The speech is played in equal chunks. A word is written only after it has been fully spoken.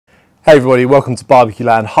Hey everybody, welcome to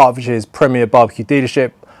BBQLAND, Hertfordshire's premier barbecue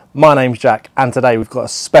dealership. My name's Jack and today we've got a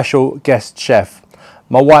special guest chef.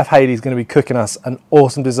 My wife Hayley is going to be cooking us an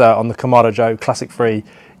awesome dessert on the Kamado Joe Classic 3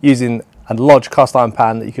 using a Lodge cast iron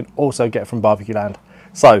pan that you can also get from BBQLAND.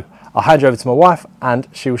 So I'll hand you over to my wife and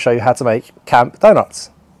she will show you how to make camp donuts.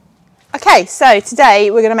 Okay, so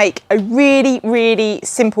today we're going to make a really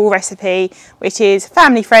simple recipe which is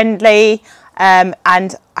family friendly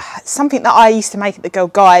and something that I used to make at the Girl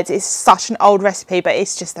Guides. It's such an old recipe but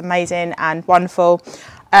it's just amazing and wonderful,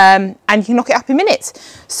 and you can knock it up in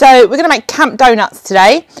minutes. So we're going to make camp donuts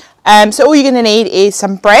today. So all you're going to need is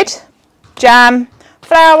some bread, jam,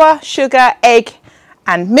 flour, sugar, egg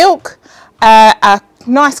and milk, a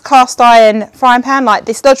nice cast iron frying pan like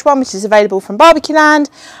this Lodge one which is available from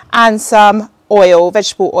BBQLAND, and some oil,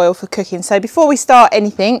 vegetable oil for cooking. So before we start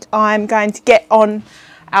anything, I'm going to get on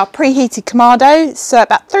our preheated Kamado, so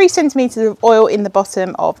about 3 centimetres of oil in the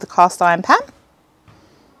bottom of the cast iron pan.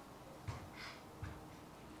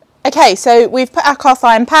 Okay, so we've put our cast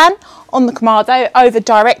iron pan on the Kamado over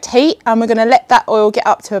direct heat and we're going to let that oil get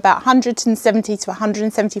up to about 170 to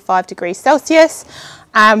 175 degrees Celsius,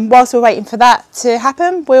 and whilst we're waiting for that to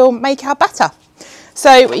happen we'll make our batter.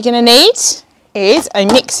 So what you're going to need is a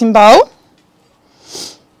mixing bowl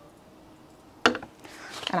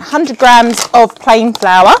and 100 grams of plain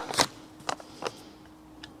flour,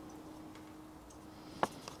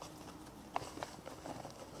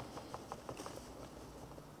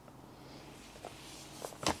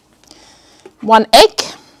 one egg,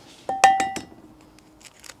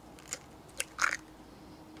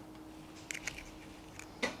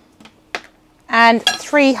 and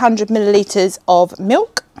 300 millilitres of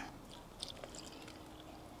milk.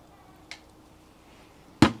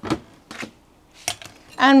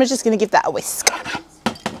 And we're just going to give that a whisk.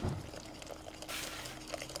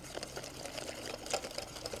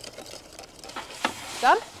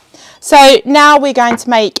 Done. So now we're going to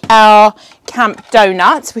make our camp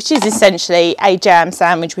donuts, which is essentially a jam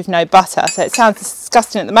sandwich with no butter. So it sounds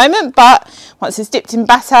disgusting at the moment, but once it's dipped in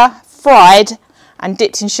batter, fried and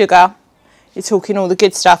dipped in sugar, you're talking all the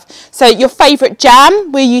good stuff. So your favourite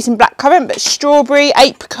jam, we're using blackcurrant, but strawberry,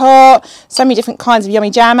 apricot, so many different kinds of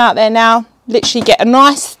yummy jam out there now. Literally get a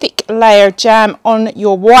nice thick layer of jam on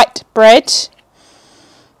your white bread.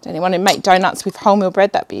 Don't you want to make donuts with wholemeal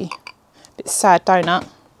bread? That'd be a bit sad donut.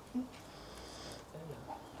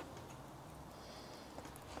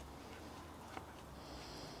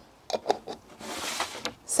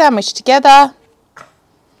 Sandwich together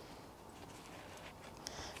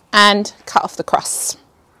and cut off the crusts.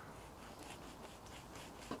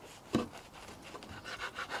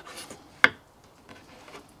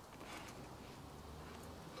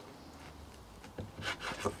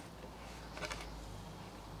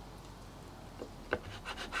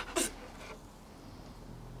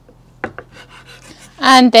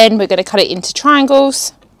 And then we're going to cut it into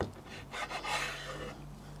triangles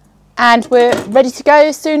and we're ready to go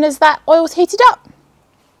as soon as that oil's heated up.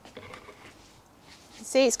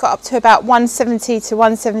 See, it's got up to about 170 to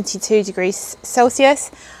 172 degrees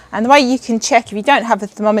Celsius, and the way you can check if you don't have a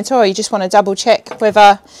thermometer or you just want to double check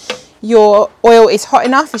whether your oil is hot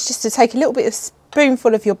enough is just to take a little bit of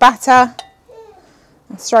spoonful of your batter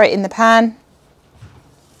and throw it in the pan,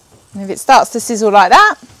 and if it starts to sizzle like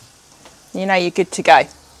that, you know you're good to go.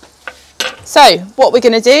 So what we're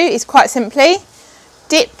going to do is quite simply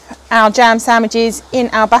dip our jam sandwiches in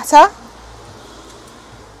our batter.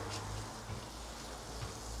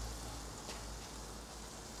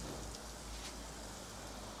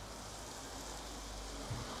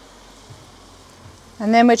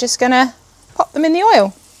 And then we're just going to pop them in the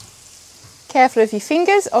oil. Careful of your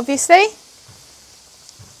fingers, obviously.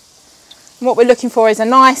 And what we're looking for is a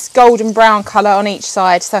nice golden brown colour on each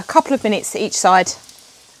side, so a couple of minutes to each side.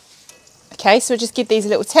 Okay, so we'll just give these a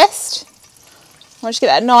little test. I'll just get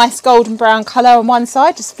that nice golden brown colour on one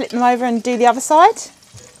side, just flip them over and do the other side.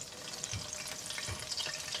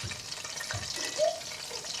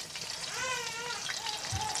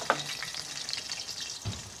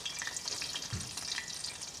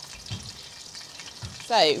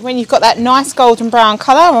 So when you've got that nice golden brown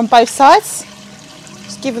colour on both sides,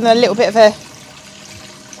 just give them a little bit of a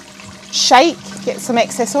shake, get some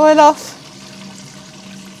excess oil off,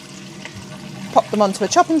 pop them onto a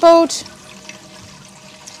chopping board,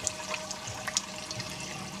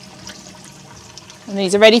 and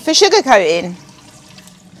these are ready for sugar coating.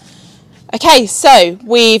 Okay, so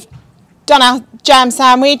we've done our jam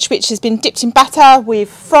sandwich, which has been dipped in batter. We've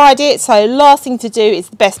fried it, so last thing to do is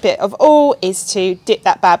the best bit of all, is to dip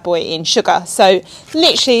that bad boy in sugar. So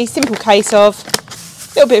literally simple case of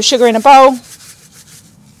a little bit of sugar in a bowl,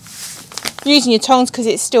 Using your tongs because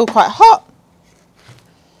it's still quite hot.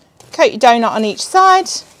 Coat your donut on each side.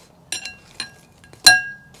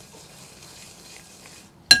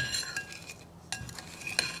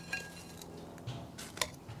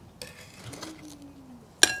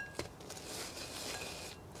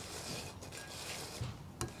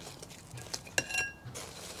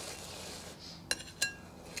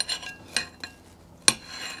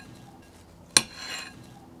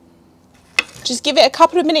 Just give it a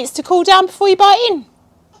couple of minutes to cool down before you bite in.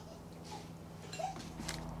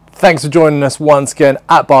 Thanks for joining us once again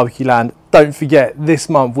at Barbecue Land. Don't forget, this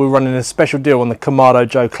month we're running a special deal on the Kamado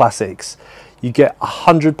Joe Classics. You get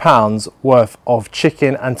 £100 worth of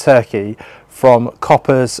chicken and turkey from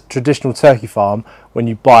Copper's Traditional Turkey Farm when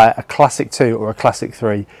you buy a Classic 2 or a Classic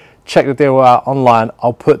 3. Check the deal out online.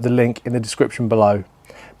 I'll put the link in the description below.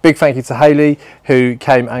 Big thank you to Hayley, who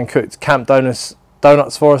came and cooked camp donuts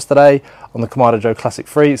for us today on the Kamado Joe Classic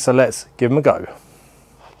 3, so let's give them a go.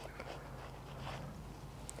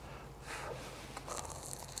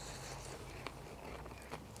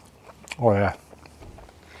 Oh yeah.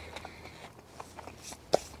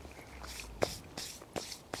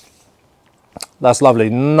 That's lovely.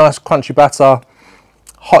 Nice crunchy batter,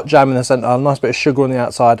 hot jam in the centre, a nice bit of sugar on the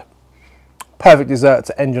outside. Perfect dessert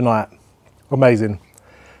to end your night. Amazing.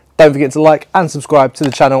 Don't forget to like and subscribe to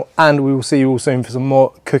the channel, and we will see you all soon for some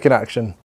more cooking action.